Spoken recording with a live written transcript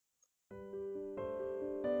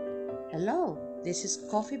Hello, this is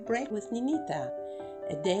Coffee Break with Ninita,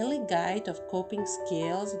 a daily guide of coping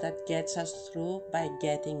skills that gets us through by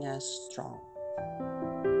getting us strong.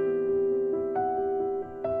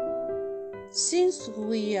 Since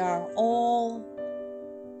we are all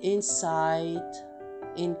inside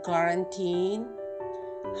in quarantine,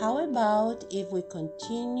 how about if we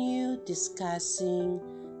continue discussing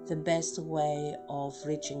the best way of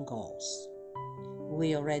reaching goals?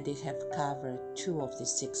 We already have covered 2 of the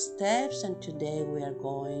 6 steps, and today we are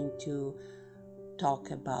going to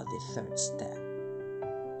talk about the 3rd step.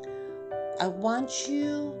 I want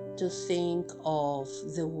you to think of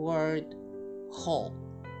the word whole.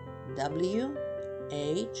 W-H-O-L-E.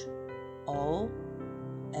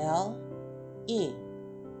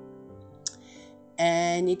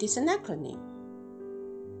 And it is an acronym.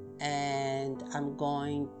 And I'm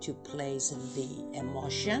going to place the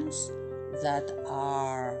emotions that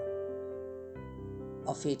are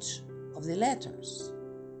of each of the letters.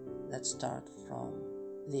 Let's start from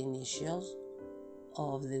the initials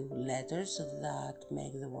of the letters that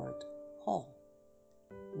make the word whole.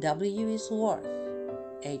 W is worth,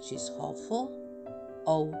 H is hopeful,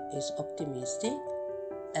 O is optimistic,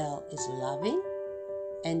 L is loving,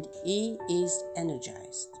 and E is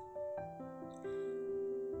energized.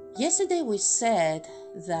 Yesterday we said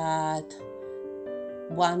that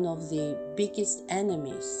one of the biggest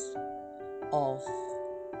enemies of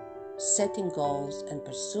setting goals and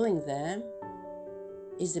pursuing them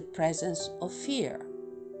is the presence of fear.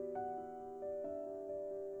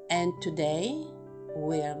 And today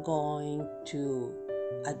we are going to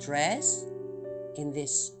address in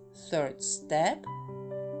this 3rd step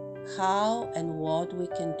how and what we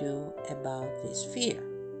can do about this fear.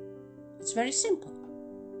 It's very simple.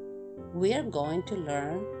 We are going to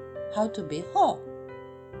learn how to be whole,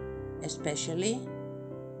 especially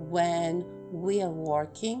when we are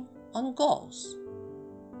working on goals.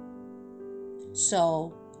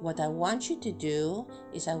 So what I want you to do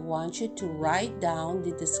is I want you to write down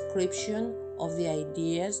the description of the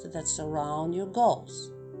ideas that surround your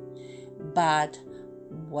goals. But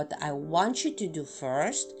what I want you to do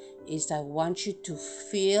first is I want you to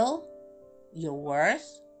feel your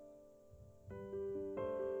worth,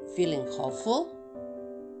 feeling hopeful,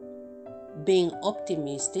 being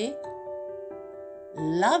optimistic,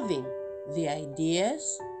 loving the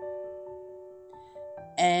ideas,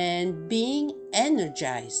 and being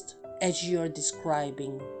energized as you're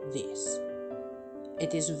describing this.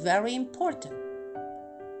 It is very important.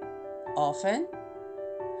 Often,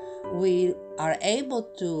 we are able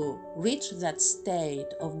to reach that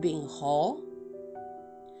state of being whole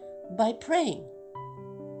by praying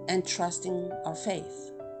and trusting our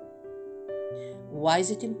faith. Why is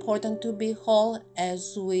it important to be whole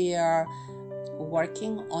as we are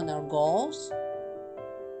working on our goals?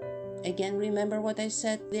 Again, remember what I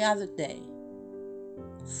said the other day.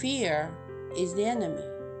 Fear is the enemy.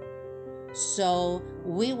 So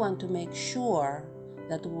we want to make sure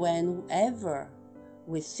that whenever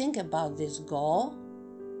we think about this goal,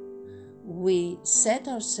 we set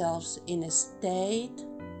ourselves in a state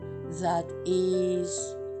that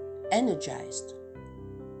is energized.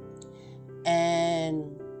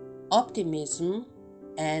 And optimism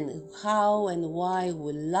and how and why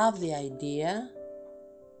we love the idea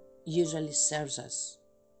usually serves us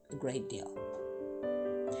a great deal.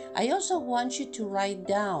 I also want you to write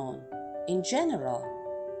down, in general,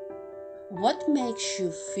 what makes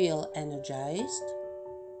you feel energized,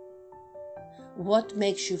 what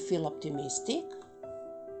makes you feel optimistic,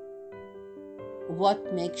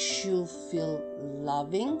 what makes you feel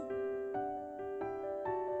loving.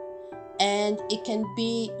 And it can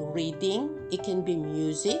be reading, it can be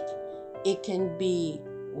music, it can be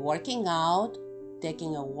working out,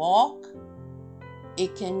 taking a walk,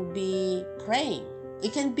 it can be praying,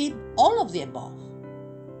 it can be all of the above.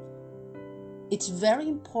 It's very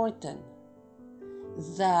important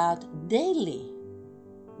that daily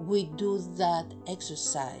we do that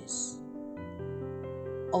exercise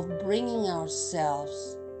of bringing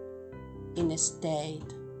ourselves in a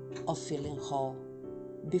state of feeling whole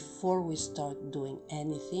before we start doing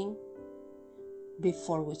anything,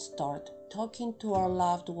 before we start talking to our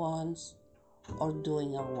loved ones or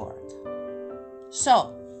doing our work.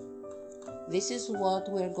 So, this is what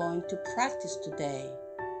we're going to practice today.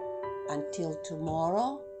 Until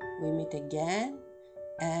tomorrow, we meet again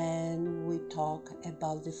and we talk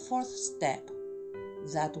about the 4th step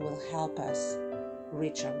that will help us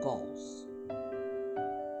reach our goals.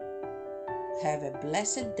 Have a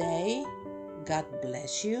blessed day. God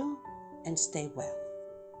bless you and stay well.